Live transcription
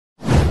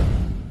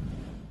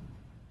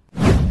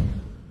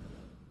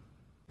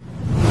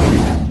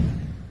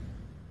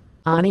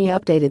Ani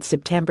updated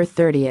September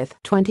 30,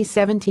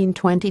 2017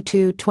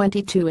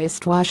 22:22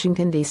 East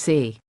Washington,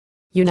 D.C.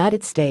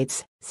 United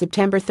States,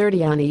 September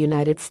 30. Ani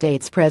United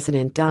States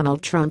President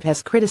Donald Trump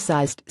has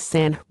criticized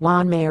San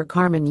Juan Mayor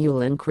Carmen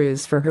Yulín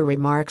Cruz for her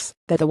remarks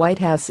that the White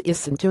House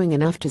isn't doing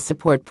enough to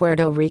support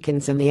Puerto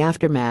Ricans in the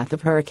aftermath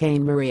of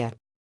Hurricane Maria.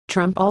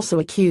 Trump also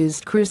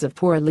accused Cruz of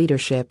poor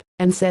leadership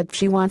and said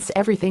she wants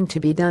everything to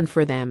be done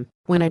for them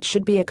when it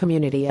should be a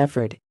community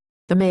effort.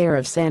 The mayor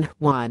of San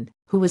Juan,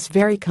 who was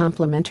very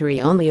complimentary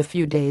only a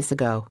few days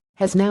ago,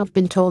 has now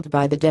been told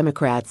by the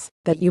Democrats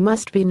that you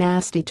must be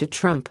nasty to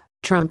Trump,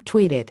 Trump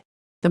tweeted.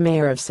 The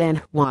mayor of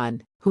San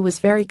Juan, who was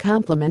very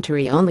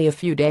complimentary only a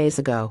few days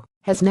ago,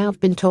 has now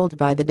been told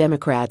by the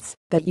Democrats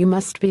that you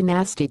must be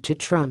nasty to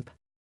Trump.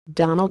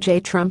 Donald J.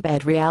 Trump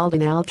at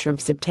Donald Trump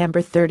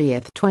September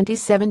 30,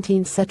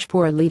 2017 Such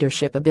poor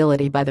leadership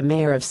ability by the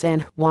mayor of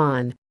San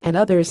Juan and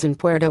others in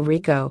Puerto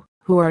Rico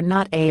who are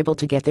not able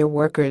to get their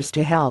workers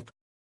to help.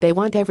 They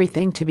want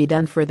everything to be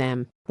done for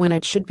them when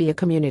it should be a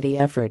community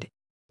effort.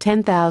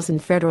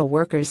 10,000 federal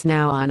workers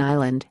now on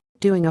island,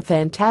 doing a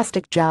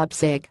fantastic job,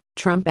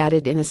 Trump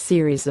added in a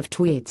series of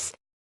tweets.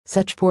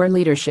 Such poor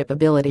leadership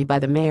ability by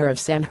the mayor of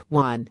San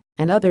Juan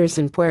and others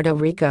in Puerto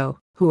Rico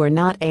who are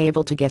not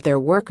able to get their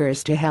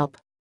workers to help.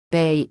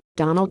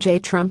 Donald J.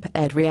 Trump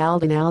at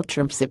Donald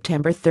Trump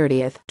September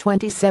 30,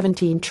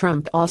 2017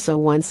 Trump also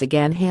once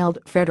again hailed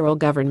federal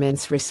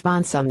government's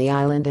response on the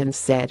island and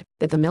said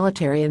that the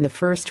military and the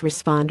first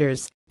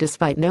responders,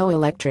 despite no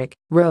electric,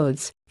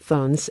 roads,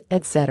 phones,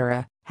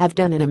 etc., have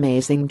done an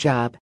amazing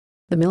job.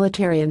 The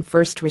military and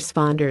first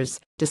responders,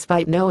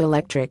 despite no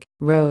electric,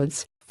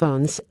 roads,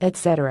 phones,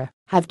 etc.,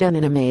 have done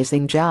an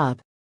amazing job.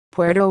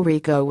 Puerto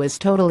Rico was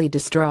totally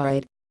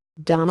destroyed.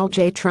 Donald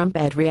J. Trump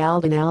at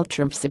Donald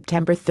Trump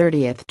September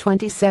 30,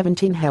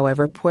 2017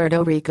 However,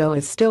 Puerto Rico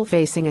is still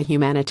facing a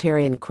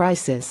humanitarian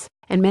crisis,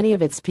 and many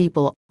of its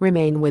people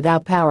remain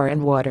without power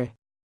and water.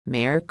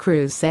 Mayor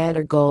Cruz said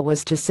her goal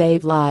was to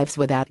save lives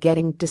without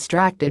getting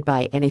distracted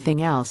by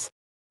anything else.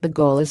 The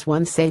goal is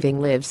one: saving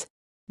lives.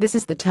 This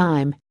is the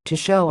time to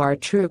show our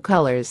true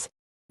colors.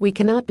 We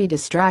cannot be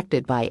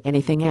distracted by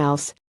anything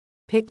else.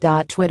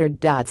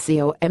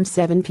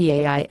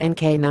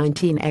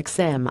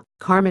 pic.twitter.com/7paink19xm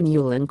Carmen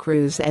Yulín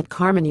Cruz at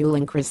Carmen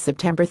Yulín Cruz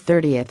September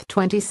 30,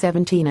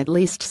 2017 At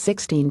least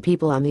 16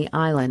 people on the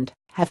island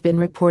have been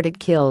reported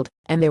killed,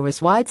 and there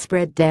was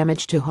widespread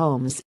damage to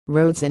homes,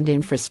 roads and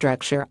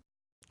infrastructure.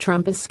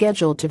 Trump is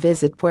scheduled to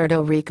visit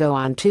Puerto Rico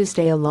on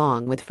Tuesday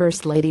along with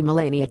First Lady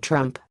Melania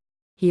Trump.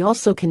 He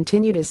also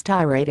continued his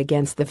tirade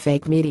against the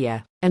fake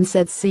media and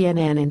said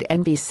CNN and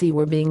NBC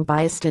were being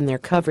biased in their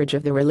coverage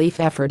of the relief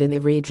effort in the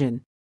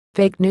region.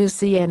 Fake news.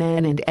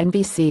 CNN and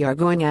NBC are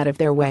going out of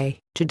their way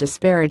to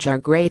disparage our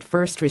great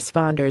first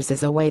responders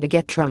as a way to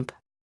get Trump.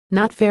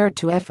 Not fair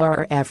to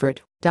FR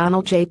effort.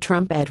 Donald J.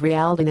 Trump at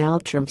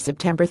Donald Trump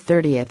September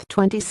 30,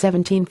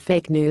 2017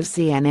 Fake news.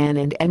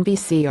 CNN and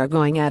NBC are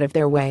going out of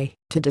their way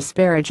to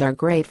disparage our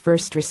great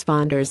first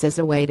responders as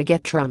a way to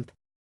get Trump.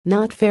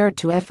 Not fair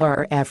to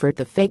FR effort.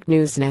 The fake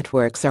news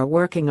networks are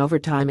working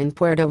overtime in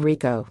Puerto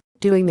Rico,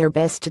 doing their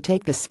best to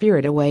take the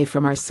spirit away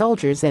from our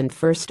soldiers and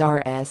first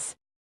RS.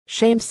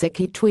 Shame.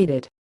 He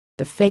tweeted.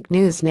 The fake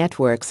news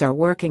networks are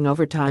working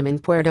overtime in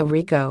Puerto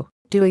Rico,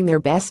 doing their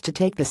best to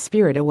take the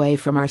spirit away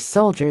from our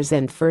soldiers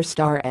and first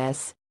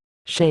RS.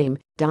 Shame.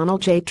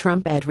 Donald J.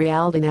 Trump at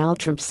Donald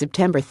Trump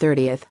September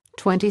 30,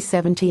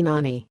 2017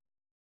 Ani